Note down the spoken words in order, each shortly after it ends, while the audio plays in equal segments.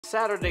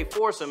Saturday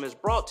Foursome is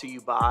brought to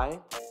you by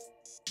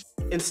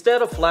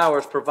Instead of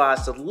Flowers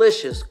provides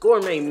delicious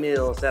gourmet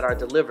meals that are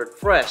delivered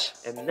fresh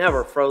and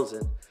never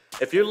frozen.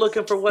 If you're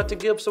looking for what to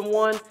give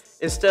someone,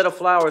 Instead of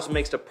Flowers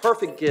makes the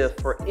perfect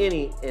gift for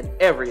any and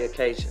every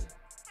occasion.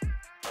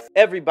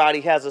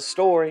 Everybody has a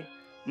story.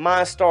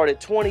 Mine started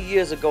 20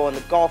 years ago in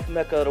the golf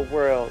mecca of the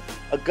world,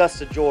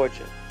 Augusta,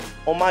 Georgia.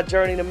 On my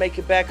journey to make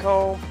it back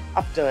home,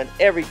 I've done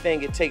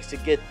everything it takes to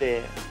get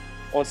there.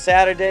 On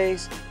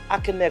Saturdays, I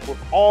connect with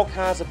all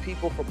kinds of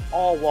people from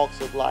all walks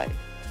of life.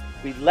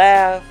 We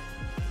laugh,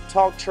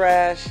 talk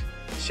trash,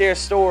 share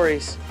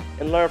stories,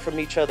 and learn from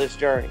each other's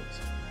journeys.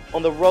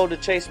 On the road to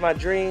chase my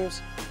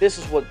dreams, this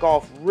is what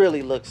golf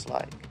really looks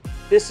like.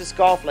 This is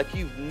golf like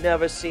you've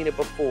never seen it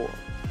before.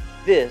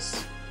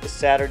 This is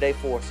Saturday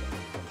Foursome.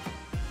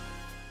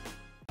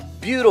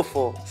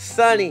 Beautiful,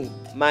 sunny,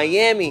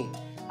 Miami.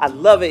 I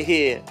love it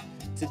here.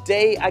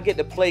 Today I get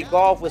to play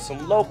golf with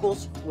some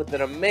locals with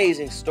an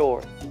amazing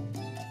story.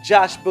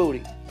 Josh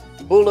Booty,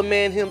 Bula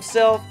man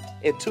himself,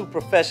 and two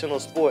professional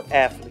sport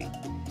athletes.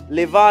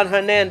 Livan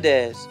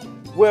Hernandez,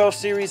 World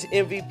Series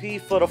MVP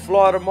for the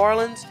Florida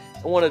Marlins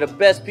and one of the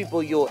best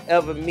people you'll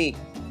ever meet.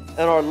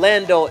 And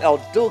Orlando El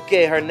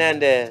Duque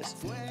Hernandez,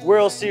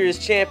 World Series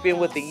champion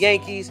with the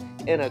Yankees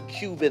and a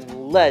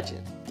Cuban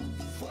legend.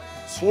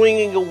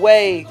 Swinging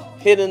away,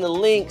 hitting the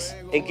links,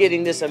 and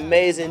getting this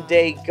amazing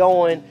day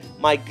going,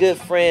 my good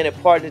friend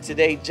and partner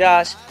today,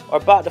 Josh, are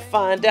about to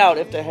find out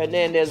if the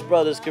Hernandez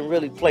brothers can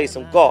really play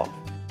some golf.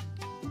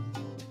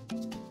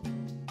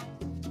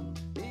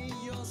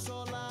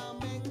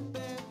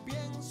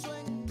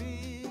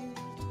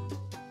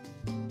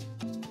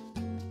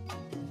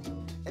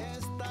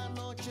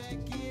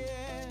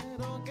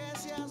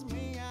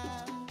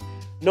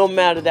 No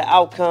matter the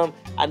outcome,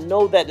 I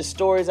know that the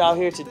stories out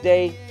here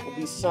today will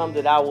be some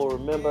that I will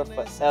remember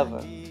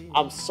forever.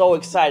 I'm so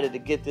excited to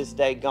get this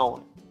day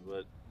going.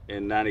 But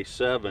in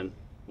 '97,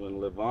 when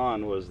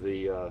Livan was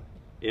the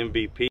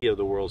MVP of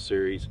the World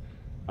Series,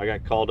 I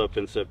got called up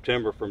in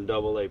September from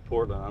AA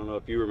Portland. I don't know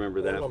if you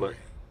remember that, but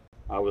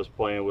I was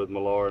playing with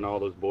Millar and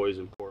all those boys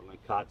in Portland,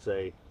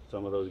 Kotze,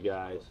 some of those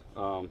guys,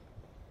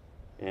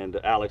 and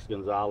Alex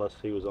Gonzalez,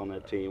 he was on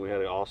that team. We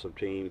had an awesome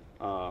team.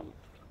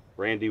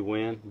 Randy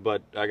Wynn,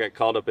 but I got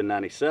called up in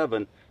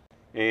 '97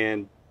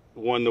 and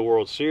won the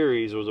World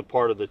Series, was a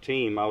part of the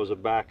team. I was a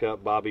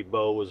backup. Bobby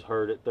Bowe was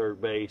hurt at third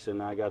base,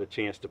 and I got a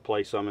chance to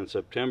play some in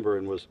September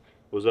and was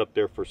up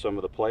there for some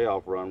of the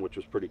playoff run, which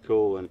was pretty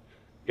cool, and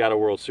got a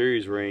World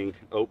Series ring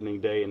opening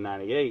day in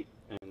 '98,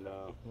 and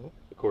of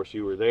course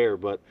you were there.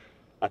 But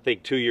I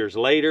think 2 years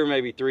later,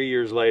 maybe 3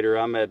 years later,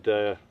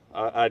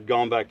 I'd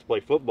gone back to play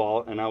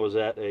football, and I was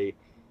at a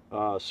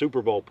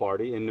Super Bowl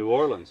party in New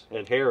Orleans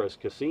at Harrah's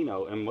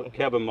Casino, and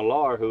Kevin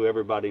Millar, who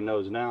everybody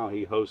knows now,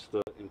 he hosts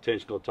the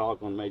Intentional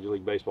Talk on Major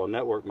League Baseball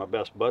Network. My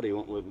best buddy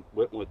went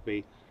with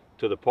me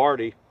to the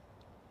party,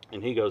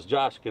 and he goes,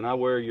 "Josh, can I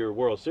wear your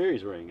World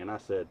Series ring?" And I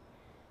said,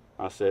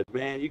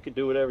 "Man, you can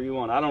do whatever you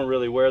want. I don't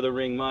really wear the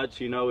ring much.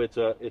 You know, it's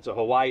a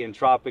Hawaiian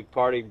tropic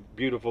party,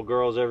 beautiful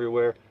girls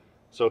everywhere."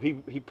 So he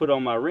put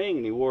on my ring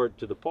and he wore it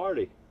to the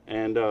party,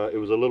 and it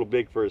was a little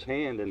big for his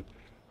hand. And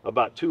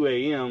about 2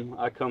 a.m.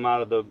 I come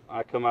out of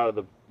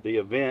the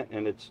event,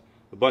 and it's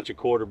a bunch of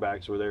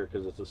quarterbacks were there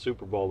because it's a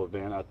Super Bowl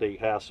event. I think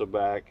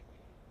Hasselbeck,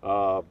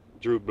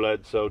 Drew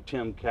Bledsoe,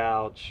 Tim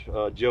Couch,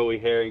 Joey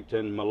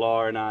Harrington,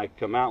 Millar, and I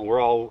come out, and we're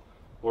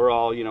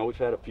all, you know, we've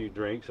had a few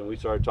drinks, and we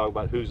started talking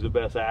about who's the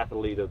best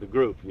athlete of the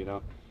group, you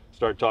know.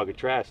 Started talking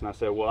trash, and I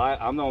said, well,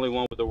 I'm the only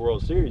one with the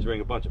World Series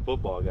ring, a bunch of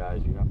football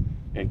guys, you know.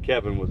 And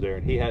Kevin was there,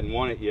 and he hadn't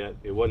won it yet.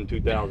 It wasn't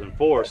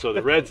 2004, so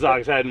the Red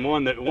Sox hadn't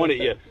won it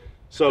yet.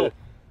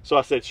 So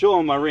I said, "Show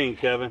him my ring,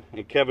 Kevin."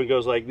 And Kevin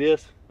goes like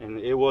this, and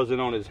it wasn't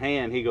on his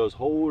hand. He goes,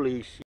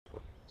 "Holy shit."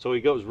 So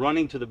he goes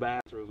running to the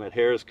bathroom at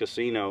Harrah's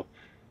Casino,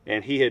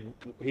 and he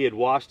had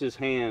washed his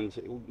hands,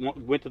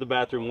 went to the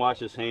bathroom,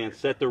 washed his hands,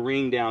 set the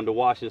ring down to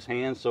wash his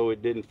hands so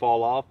it didn't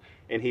fall off,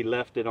 and he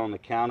left it on the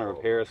counter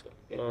of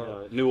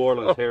New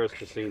Orleans Harrah's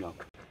Casino.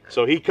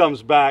 So he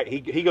comes back,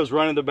 he goes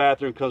running to the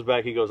bathroom, comes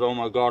back, he goes, "Oh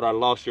my God, I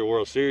lost your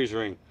World Series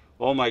ring.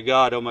 Oh my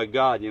God,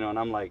 you know." And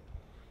I'm like,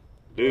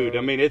 dude,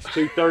 I mean, it's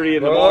 2:30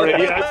 in the morning.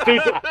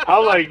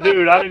 I'm like,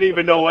 dude, I didn't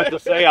even know what to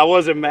say. I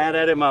wasn't mad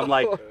at him. I'm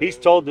like, he's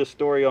told this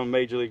story on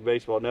Major League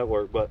Baseball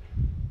Network, but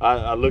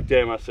I looked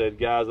at him, I said,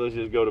 "Guys, let's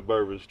just go to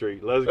Bourbon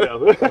Street. Let's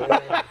go."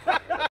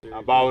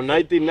 About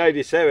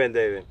 1997,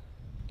 David,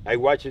 I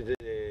watched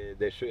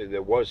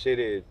the World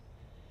Series.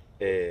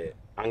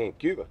 I'm in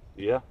Cuba.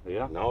 Yeah.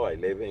 No, I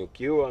live in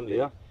Cuba.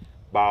 Yeah.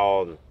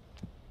 But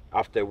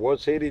after World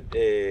Series,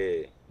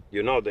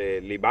 you know, the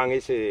Livan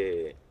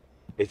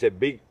is a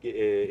big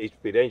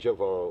inspiration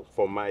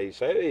for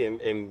myself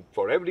and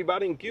for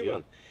everybody in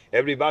Cuba. Yeah.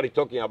 Everybody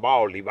talking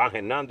about Livan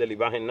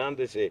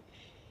Hernandez.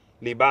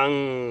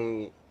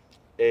 Livan,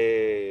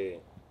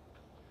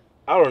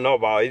 I don't know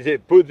about it.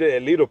 It put a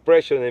little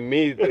pressure on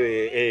me to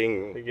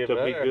be good. To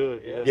be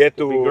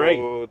great.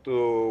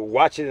 To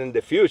watch it in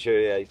the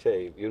future. I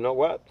say, you know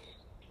what?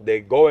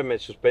 The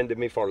government suspended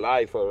me for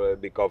life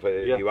because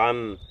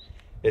Livan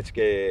it's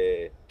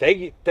que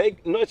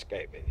no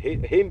escape.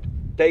 Him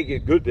take a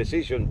good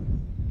decision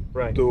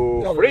Right.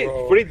 to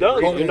free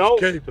done. You know,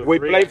 we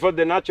free. play for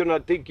the national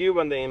team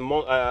Cuban in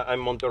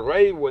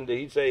Monterrey when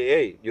he say,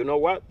 hey, you know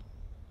what?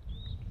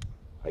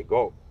 I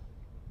go.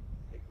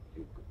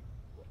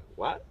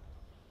 What?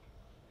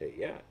 Hey,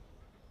 yeah.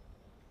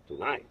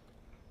 Tonight.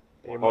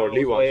 Or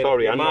Livan,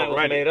 sorry, I'm not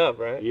ready. Made up,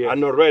 right? Yeah. I'm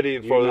not ready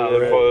for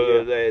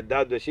ready.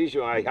 that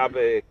decision. I have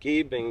a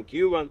kid in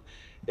Cuban.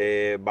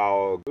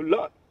 About good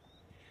luck.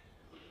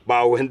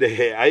 But when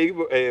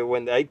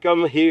I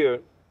come here,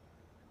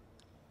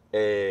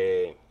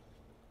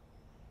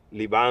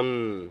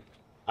 Livan,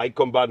 I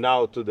come back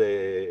now to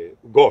the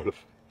golf.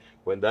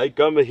 When I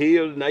come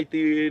here,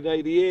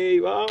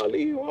 1998,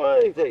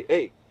 I say,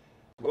 hey,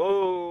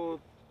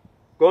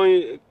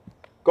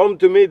 come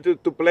to me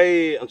to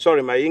play. I'm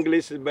sorry, my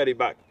English is very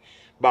bad,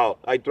 but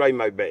I try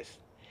my best.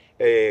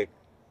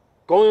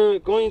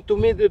 Going to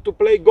me to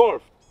play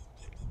golf.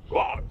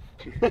 Golf?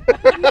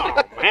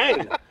 No,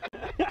 man.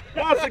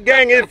 That's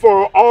game is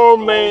for all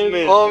men.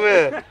 Oh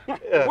man.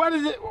 Yeah. What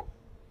is it?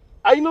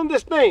 I don't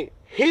understand.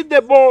 Hit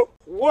the ball,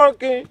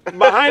 working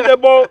behind the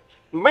ball,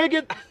 make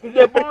it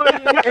the ball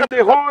in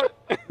the hole.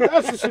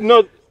 That's the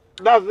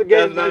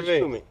game That's not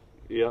to me.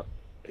 Yeah.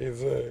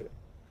 It's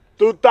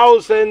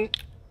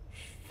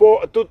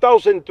 2004,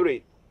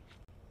 2003.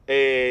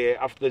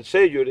 After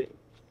surgery,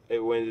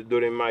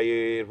 during my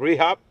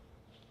rehab,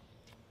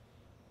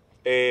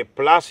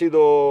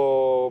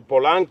 Plácido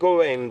Polanco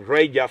and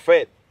Ray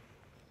Jaffet.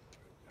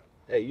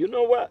 Hey, you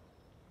know what?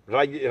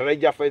 Ray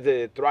Jaffet,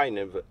 the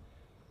trainer,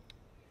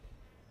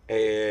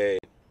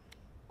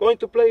 going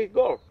to play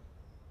golf.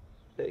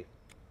 Hey,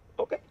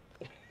 okay.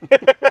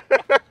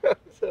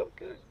 So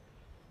good.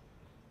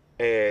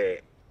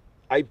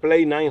 I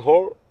play 9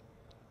 holes.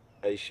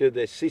 I shoot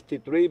a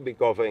 63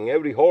 because in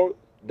every hole,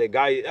 the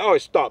guy,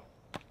 stop.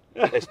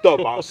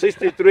 About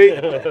 63,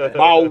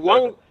 about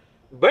 1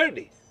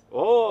 birdie.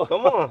 Oh,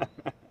 come on.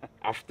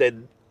 After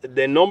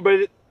the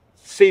number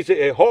 6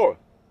 hole,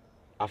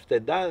 after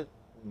that,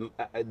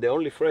 the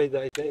only phrase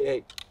that I say,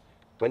 hey,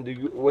 when we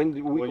play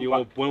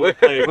again? When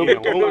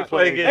we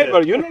play again? Hey,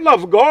 but you don't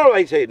love golf?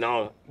 I say,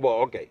 no. Well,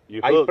 okay.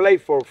 I hooked. play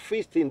for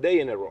 15 days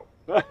in a row.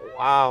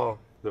 Wow.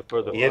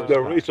 Here's the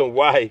reason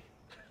why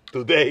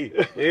today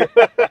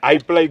I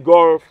play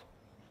golf.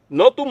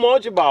 Not too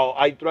much, but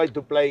I try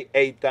to play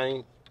 8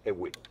 times a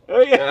week.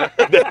 Oh, yeah.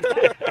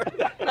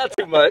 Not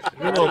too much.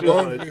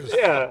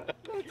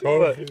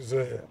 golf is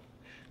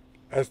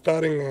I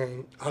started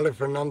in Alex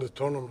Hernandez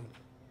tournament,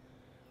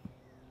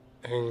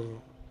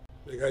 and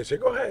the guy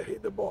said, "Go ahead,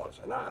 hit the ball." I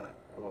said, "No, I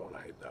don't want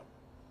to hit that."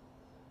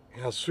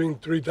 And I swing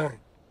 3 times,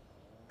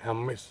 and I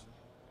miss.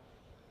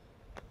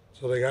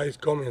 So the guys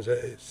come and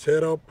say,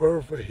 "Set up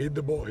perfect, hit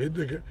the ball,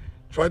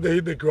 try to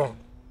hit the ground."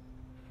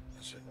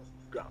 I said,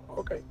 "Ground,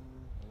 okay."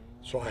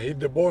 So I hit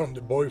the ball and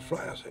the ball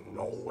fly. I said,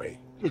 "No way."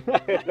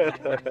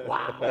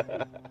 Wow.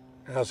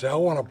 And I said, "I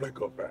want to play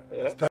golf." I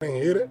started to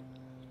hit it.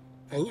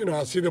 And you know,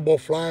 I see the ball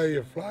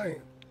flying,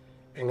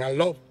 and I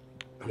love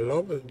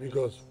it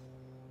because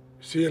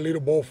you see a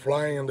little ball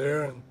flying in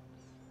there and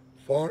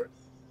far.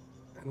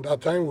 And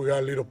that time we got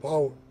a little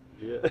power.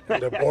 Yeah.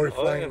 And the ball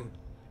flying,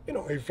 you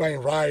know, he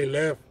flying right,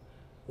 left,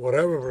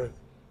 whatever. But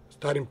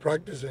starting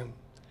practice, and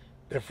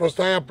the first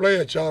time I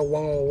played, I shot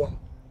 101.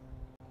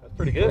 That's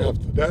pretty good. And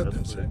after that,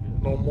 that's it,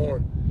 no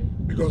more.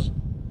 Because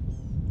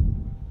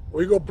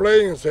we go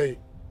play and say,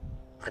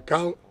 I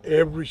count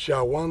every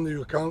shot. One,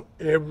 you count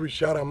every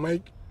shot I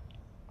make.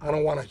 I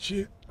don't want to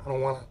cheat. I don't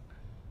want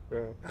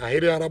to. I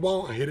hit it out of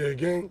ball. I hit it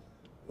again.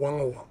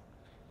 101.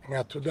 And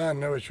after that, I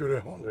never shoot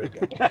it 100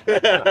 again.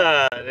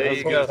 There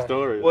you go.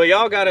 Story. Well,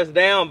 y'all got us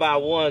down by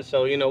 1,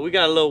 so you know we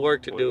got a little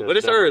work to do, but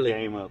it's early.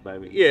 Game up,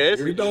 baby. Yeah,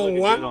 We done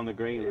one. On the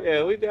green.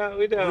 Yeah, we down.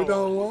 We done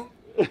one.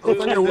 I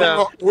think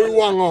down. we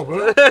won up,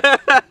 huh?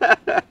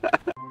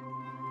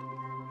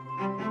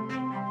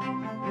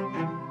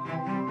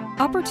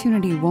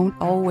 Opportunity won't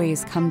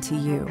always come to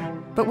you,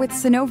 but with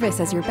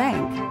Synovus as your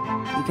bank,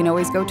 you can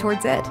always go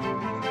towards it.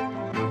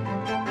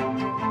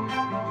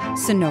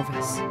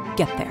 Synovus,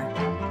 get there.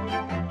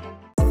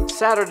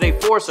 Saturday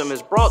Foursome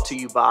is brought to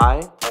you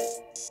by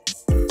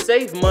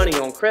Save money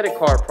on credit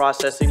card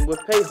processing with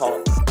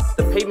PayHawk,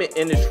 the payment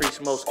industry's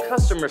most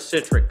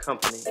customer-centric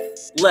company.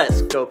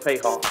 Let's go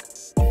PayHawk.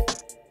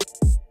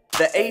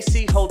 The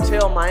AC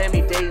Hotel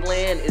Miami-Dade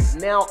Land is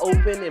now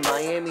open in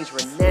Miami's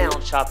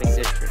renowned shopping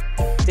district.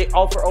 They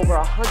offer over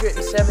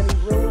 170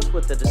 rooms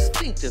with a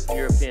distinctive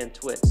European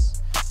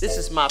twist. This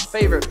is my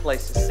favorite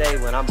place to stay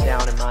when I'm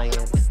down in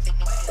Miami.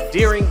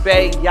 Deering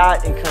Bay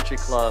Yacht and Country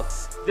Club.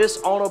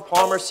 This Arnold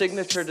Palmer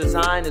signature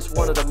design is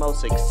one of the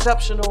most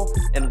exceptional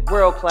and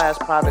world-class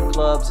private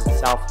clubs in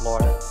South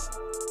Florida.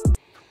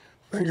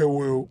 I think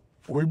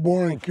we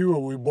born in Cuba.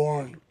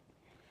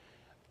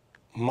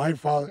 My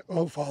father,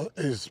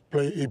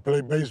 he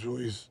played baseball.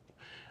 He's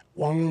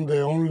one of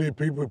the only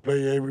people who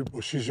play every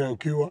position in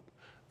Cuba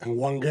in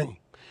one game.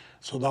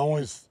 So that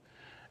was,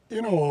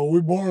 you know,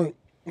 we born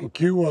in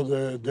Cuba,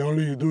 the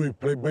only you do is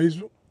play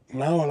baseball.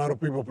 Now a lot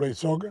of people play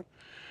soccer.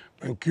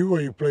 in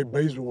Cuba, you play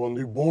baseball when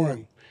you're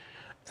born.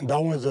 And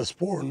that was the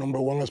sport,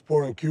 #1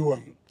 sport in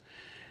Cuba.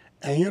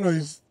 And you know,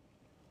 it's,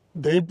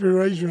 the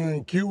inspiration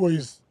in Cuba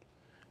is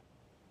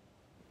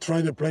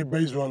try to play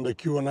baseball on the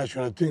Cuban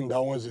national team.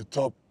 That was the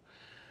top.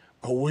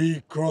 But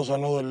we cross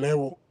another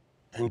level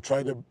and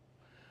try to,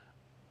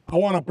 I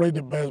want to play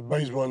the best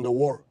baseball in the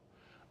world.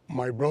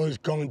 My brother's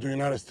coming to the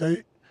United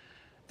States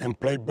and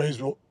play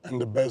baseball and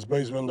the best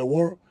baseball in the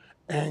world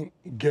and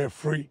get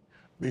free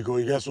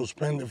because he got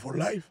suspended for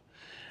life.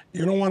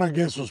 You don't want to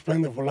get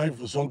suspended for life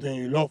for something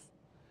you love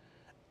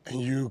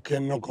and you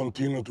cannot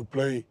continue to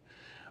play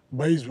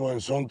baseball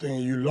and something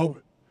you love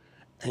it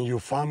and your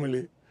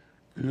family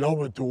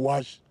love it to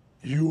watch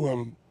you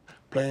and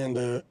play in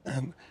the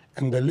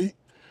league.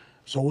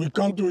 So we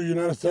come to the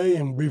United States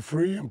and be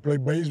free and play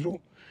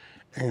baseball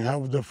and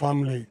have the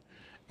family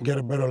get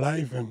a better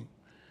life. And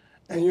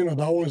you know,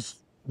 that was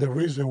the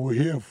reason we're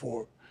here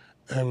for.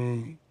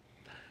 And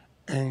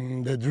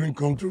the dream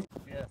come true.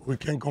 Yeah. We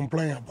can't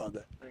complain about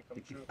that.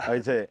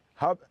 I say,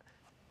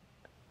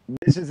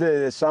 this is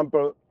an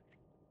example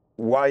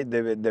why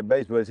the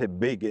baseball is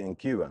big in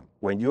Cuba.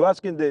 When you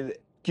ask in the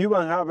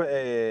Cuban have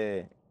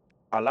a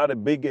lot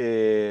of big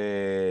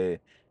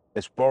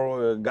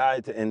sport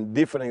guys and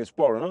different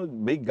sports, no?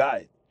 Big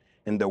guys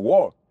in the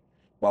world.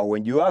 But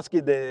when you ask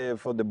it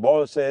for the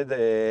ball set,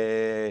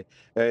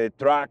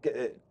 track,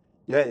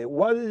 yeah,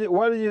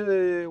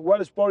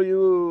 what sport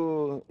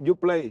you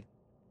play?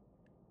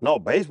 No,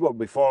 baseball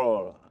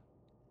before.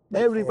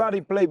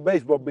 Everybody play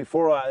baseball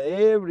before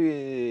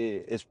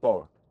every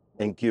sport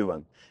in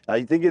Cuban.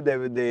 I think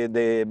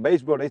the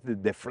baseball is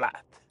the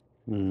flat.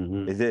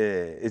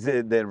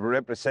 Mm-hmm. They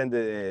represent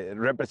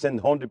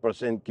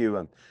 100%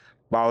 Cuban.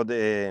 But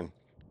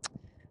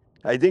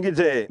I think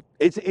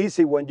it's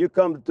easy when you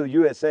come to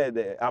USA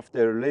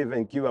after living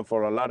in Cuba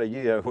for a lot of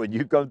years. When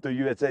you come to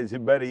USA, it's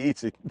very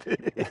easy.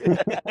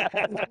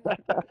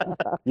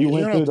 You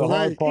went through the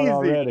hard part easy.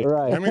 already.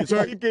 Right. I mean,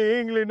 speaking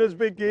English, not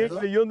speaking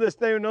English, you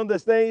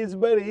understand, it's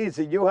very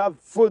easy. You have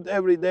food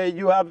every day.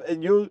 You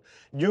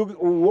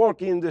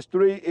work in the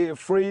street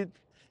free.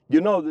 You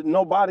know,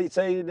 nobody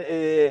saying,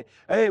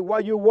 hey, why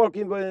you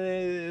working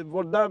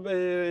for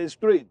that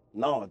street?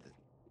 No,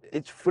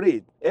 it's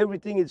free.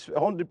 Everything is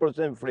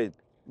 100% free.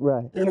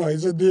 Right. You know,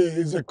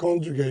 it's a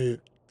country.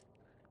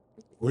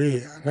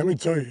 Let me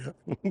tell you,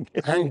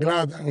 I'm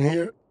glad I'm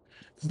here.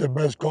 It's the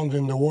best country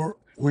in the world.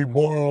 We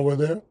born over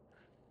there.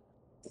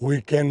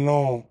 We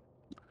cannot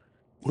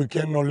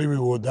live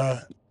with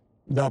that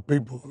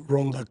people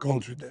run that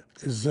country there.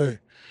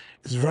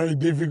 It's very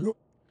difficult.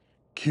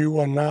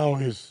 Cuba now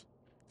is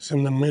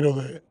in the middle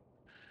of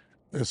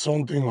there's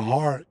something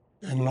hard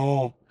and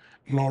no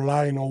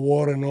light, no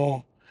water,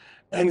 no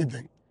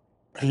anything.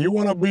 And you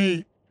want to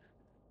be,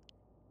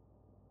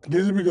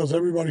 this is because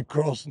everybody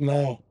crossed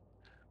now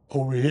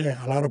over here.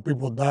 A lot of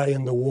people die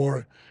in the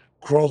water,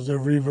 cross the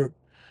river,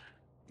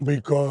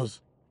 because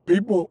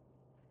people,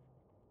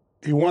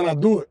 you want to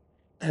do it.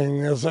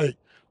 And they say,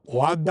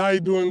 well, I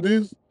died doing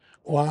this,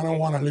 or I don't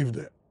want to live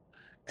there.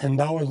 And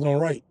that was not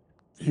right.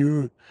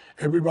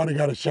 Everybody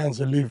got a chance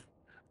to live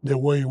the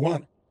way you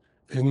want.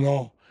 It's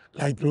not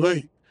like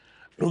today.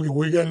 Look, if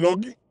we get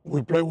lucky,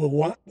 we play with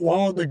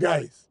one of the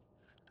guys,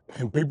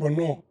 and people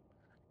know,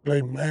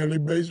 play Major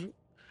League Baseball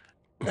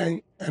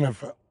and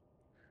NFL.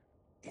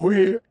 We're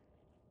here,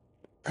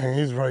 and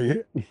he's right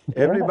here.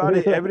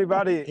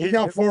 Everybody. He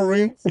got 4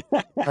 rings.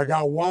 I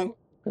got 1.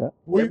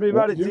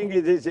 Everybody think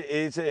it's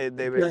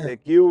the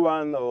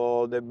Cuban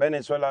or the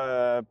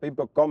Venezuela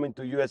people coming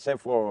to USA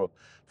for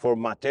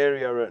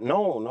material.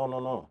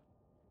 No.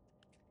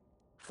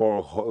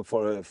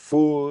 For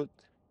food,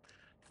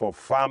 for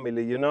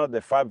family, you know,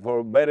 the fight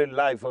for better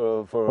life,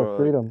 for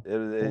freedom.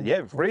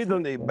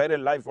 Freedom, the better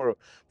life for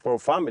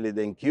family.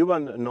 In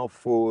Cuban, no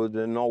food,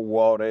 no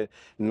water,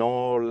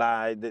 no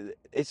light.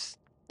 It's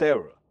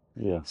terror.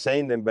 Yeah.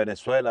 Same in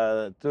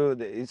Venezuela too.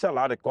 It's a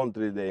lot of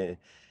countries.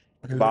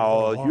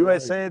 But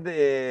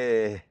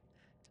USA,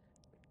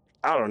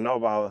 I don't know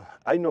about.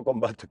 I know come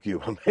back to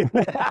Cuba. I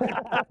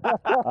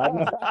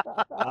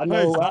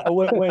know.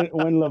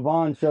 When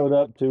Livan showed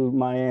up to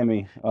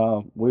Miami,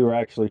 we were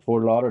actually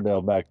Fort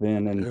Lauderdale back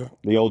then in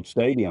the old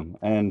stadium,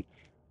 and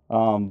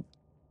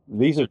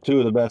these are 2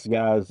 of the best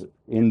guys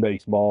in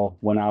baseball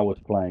when I was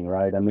playing.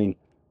 Right? I mean,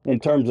 in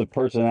terms of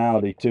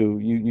personality too,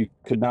 you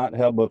could not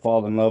help but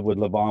fall in love with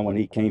Livan when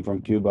he came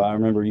from Cuba. I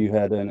remember you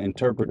had an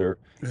interpreter,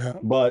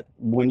 but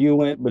when you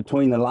went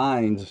between the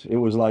lines, it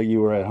was like you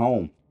were at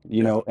home.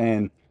 You know,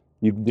 and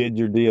you did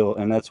your deal,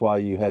 and that's why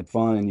you had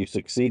fun and you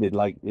succeeded.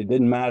 Like, it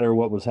didn't matter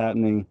what was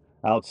happening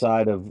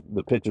outside of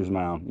the pitcher's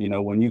mound. You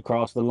know, when you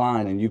crossed the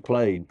line and you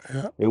played,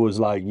 it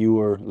was like you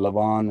were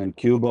Livan in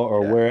Cuba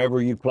or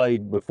wherever you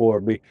played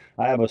before.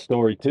 I have a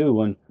story too.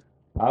 When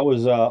I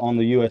was on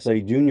the USA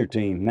junior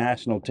team,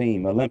 national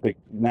team, Olympic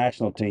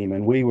national team,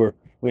 and we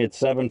had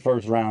 7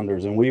 first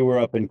rounders, and we were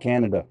up in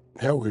Canada,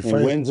 in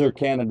Windsor,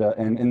 Canada,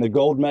 and in the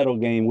gold medal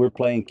game, we're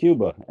playing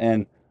Cuba,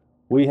 and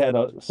we had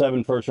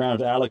 7 first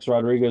rounders. Alex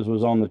Rodriguez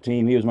was on the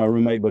team. He was my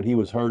roommate, but he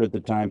was hurt at the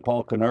time.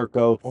 Paul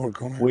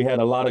Konerko. We had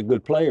a lot of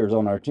good players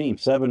on our team,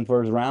 7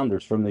 first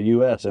rounders from the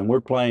U.S., and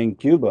we're playing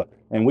Cuba,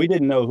 and we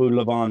didn't know who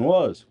Livan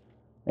was.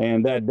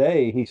 And that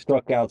day, he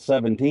struck out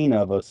 17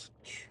 of us,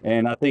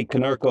 and I think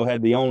Konerko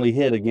had the only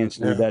hit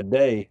against me that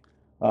day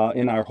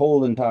in our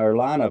whole entire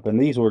lineup. And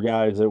these were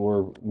guys that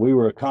we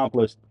were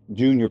accomplished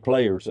junior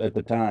players at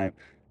the time.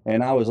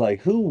 And I was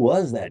like, who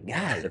was that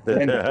guy?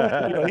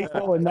 And he's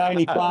throwing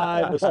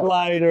 95, a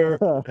slider,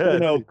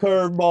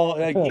 curveball.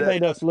 Like, he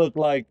made us look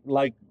like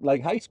high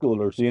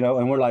schoolers,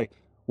 and we're like,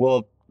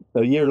 well,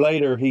 a year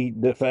later he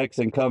defects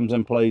and comes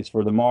and plays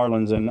for the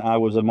Marlins, and I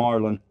was a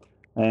Marlin,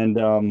 and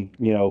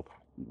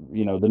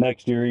the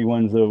next year he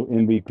wins the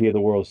MVP of the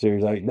World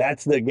Series. Like,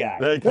 that's the guy.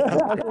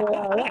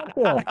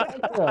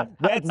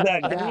 That's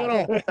that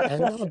guy.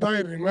 And I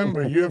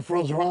remember you're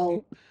first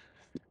round,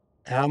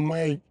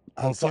 and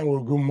I signed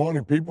with good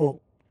money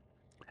people.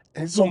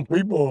 And some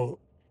people,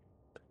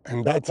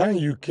 and that time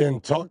you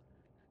can talk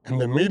in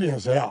the media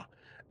and say,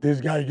 this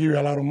guy give you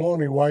a lot of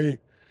money, why?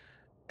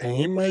 And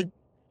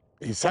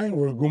he signed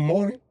with good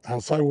money,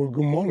 and signed with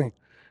good money.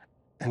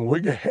 And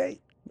we get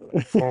hate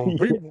from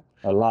people.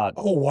 A lot.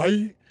 Oh,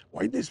 why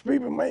these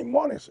people make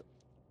money?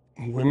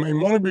 We make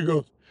money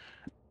because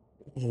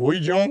we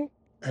young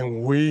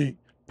and we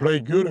play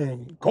good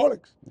in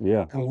college.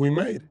 Yeah. And we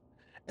made it.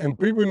 And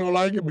people don't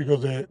like it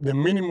because the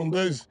minimum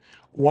there is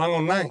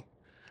 109.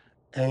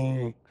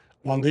 And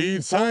when they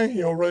sign,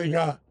 he already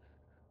got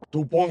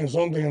 2 point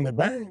something in the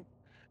bank.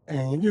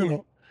 And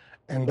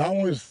and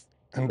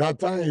that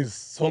time is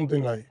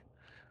something like,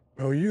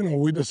 well,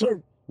 we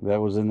deserve. That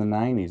was in the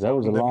 90s. That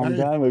was a long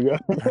time ago.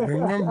 I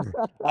remember.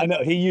 I know.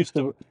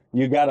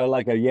 You got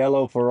a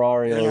yellow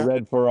Ferrari or a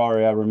red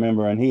Ferrari, I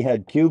remember, and he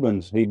had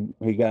Cubans. He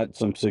got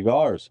some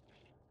cigars,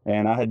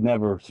 and I had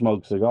never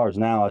smoked cigars.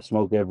 Now I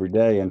smoke every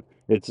day, and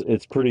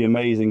it's pretty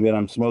amazing that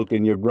I'm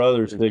smoking your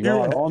brot's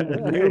cigar on the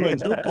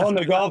Cubans on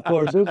the golf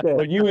course.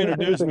 But you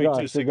introduced me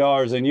to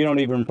cigars, and you don't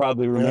even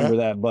probably remember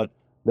that, but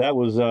that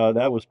was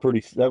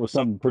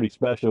something pretty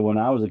special when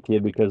I was a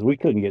kid, because we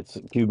couldn't get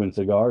Cuban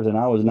cigars, and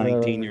I was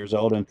 19 years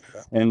old, and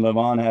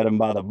Livan had them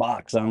by the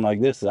box. I'm like,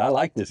 I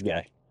like this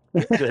guy. I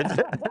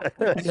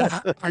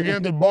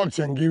get the box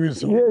and give you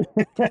some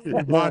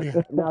body.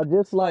 Now,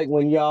 just like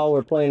when y'all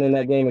were playing in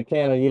that game in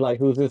Canada, you're like,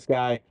 who's this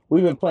guy?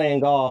 We've been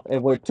playing golf,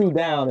 and we're 2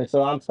 down, and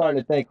so I'm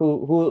starting to think,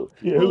 who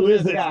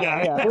is this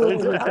guy? Yeah, who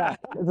is this guy?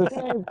 It's the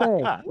same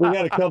thing. We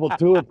got a couple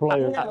tour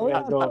players. Yeah, we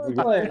got tour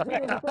players.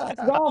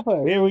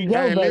 Golfer. Here we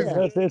go, Hey, baby.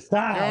 It's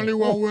time. The only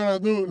one we're gonna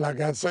do, like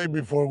I said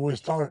before we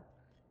start,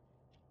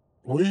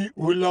 we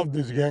love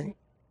this game.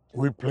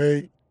 We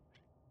play,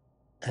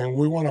 and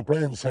we want to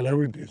play in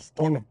celebrities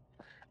tournament,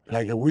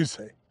 like we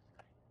say.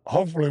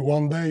 Hopefully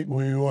one day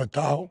we go to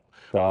Tahoe,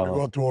 we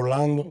go to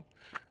Orlando,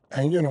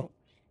 and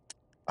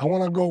I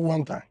want to go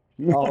one time.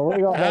 Oh, we're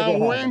gonna I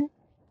win.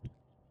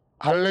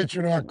 I'll let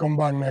you know I come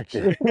back next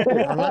year.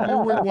 Let me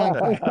win one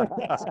time.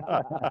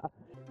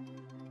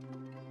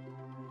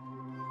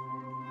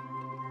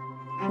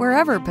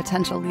 Wherever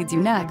potential leads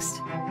you next,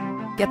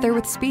 get there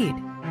with speed.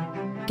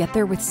 Get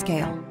there with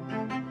scale.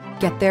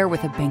 Get there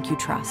with a bank you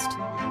trust.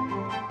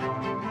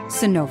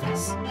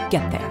 Synovus.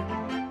 Get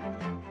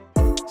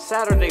there.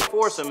 Saturday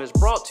Foursome is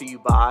brought to you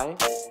by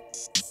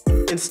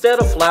Instead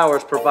of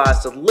Flowers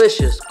provides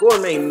delicious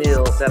gourmet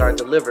meals that are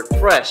delivered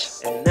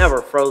fresh and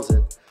never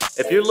frozen.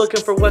 If you're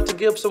looking for what to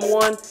give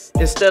someone,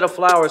 Instead of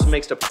Flowers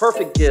makes the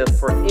perfect gift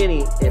for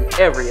any and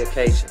every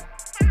occasion.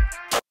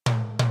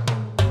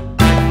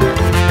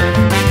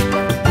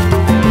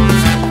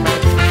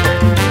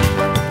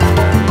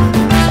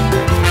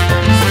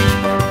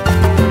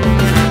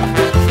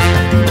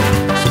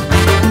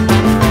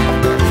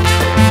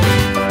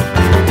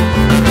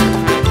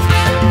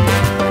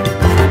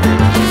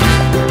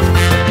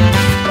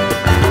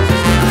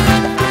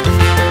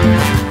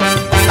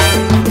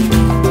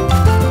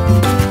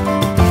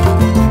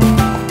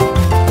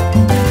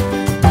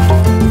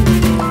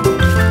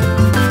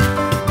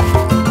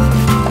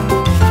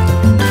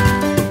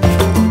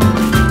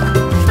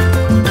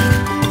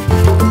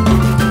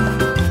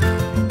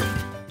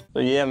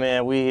 Yeah,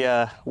 man,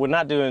 we're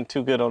not doing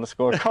too good on the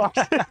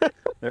scorecard.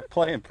 They're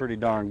playing pretty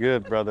darn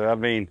good, brother. I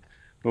mean,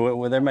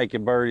 they're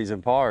making birdies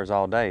and pars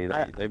all day.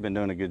 They've been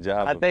doing a good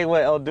job. I think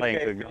what El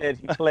Duque said,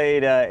 he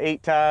played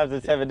 8 times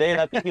in 7 days.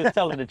 I think he was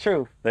telling the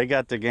truth. They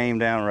got the game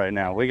down right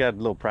now. We got a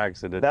little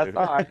practice to do. That's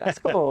all right. That's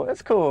cool.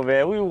 That's cool,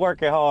 man. We were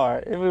working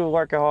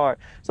hard.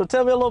 So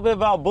tell me a little bit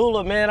about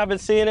Bula, man. I've been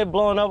seeing it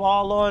blowing up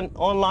all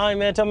online,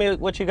 man. Tell me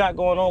what you got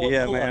going on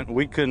with Bula. Man,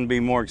 we couldn't be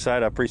more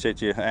excited. I appreciate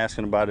you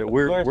asking about it.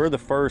 We're going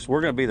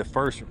to be the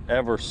first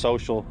ever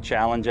social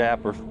challenge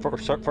app, or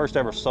first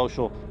ever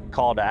social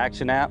call to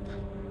action app.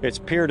 It's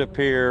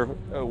peer-to-peer,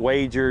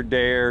 wager,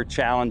 dare,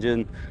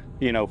 challenging,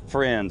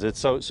 friends. It's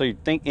so you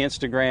think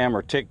Instagram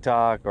or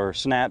TikTok or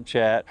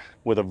Snapchat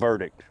with a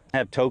verdict.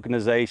 have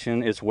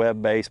tokenization, it's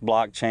web-based,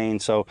 blockchain,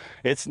 so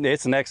it's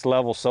next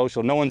level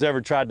social. No one's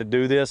ever tried to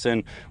do this,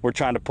 and we're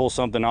trying to pull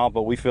something off,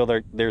 but we feel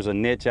there's a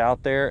niche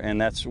out there,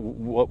 and that's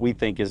what we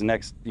think is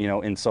next, you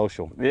know, in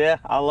social. Yeah,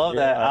 I love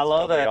that. I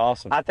love that.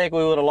 Awesome. I think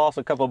we would have lost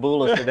a couple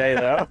Bulas today,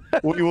 though.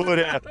 We would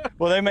have.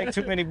 Well, they make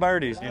too many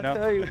birdies, you know. I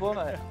tell you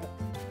what.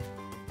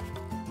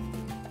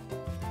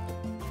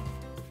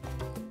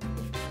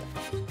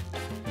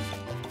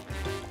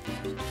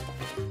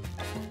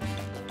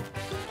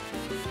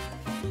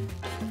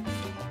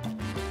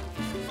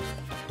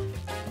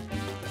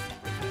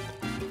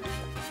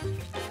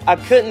 I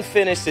couldn't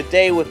finish the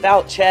day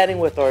without chatting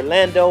with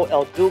Orlando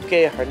El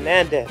Duque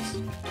Hernandez.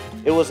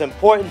 It was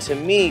important to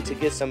me to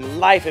get some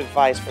life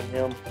advice from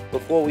him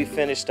before we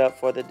finished up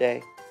for the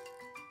day.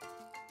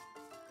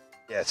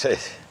 Yes,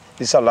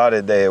 it's a lot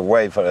of the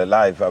way for the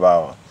life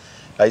about.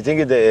 I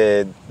think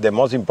the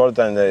most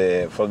important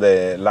for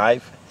the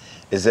life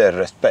is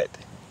respect.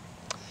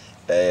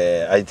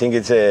 I think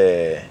it's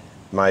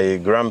my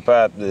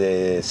grandpa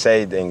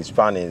said in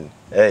Spanish,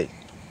 hey,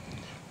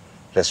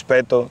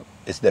 respeto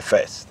is the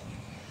first.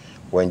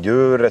 When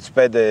you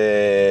respect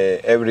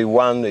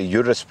everyone,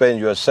 you respect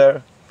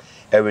yourself,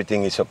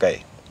 everything is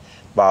okay.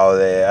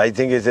 But I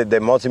think it's, the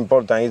most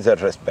important is the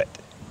respect.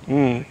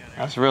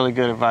 That's really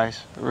good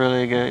advice.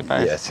 Really good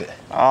advice. Yes.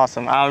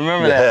 Awesome. I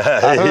remember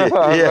that.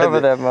 I remember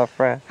that, my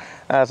friend.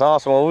 That's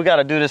awesome. Well, we got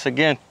to do this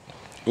again.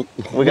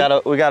 We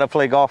gotta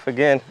play golf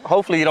again.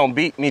 Hopefully you don't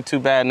beat me too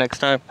bad next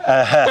time.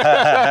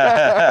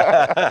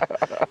 I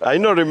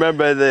don't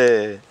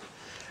remember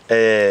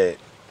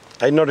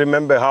I don't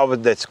remember how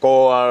the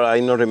score. I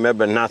don't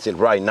remember nothing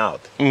right now.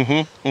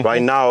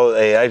 Right now,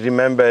 I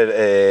remember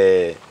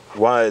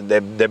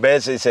the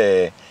best is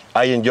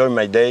I enjoyed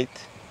my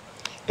date.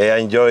 I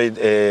enjoyed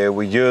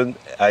with you.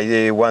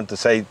 I want to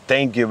say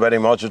thank you very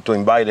much to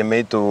inviting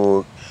me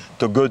to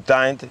good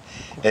time.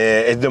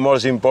 It's the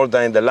most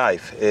important in the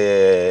life.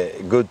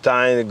 Good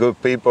time, good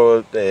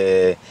people,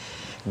 good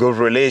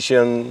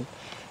relation.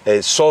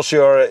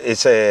 Social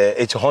is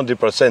it's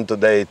 100%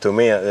 today to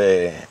me.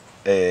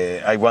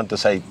 I want to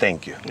say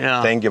thank you.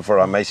 Yeah. Thank you for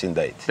an amazing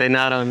date. De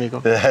nada,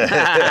 amigo.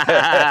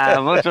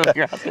 Muchas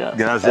gracias.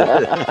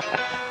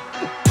 Gracias.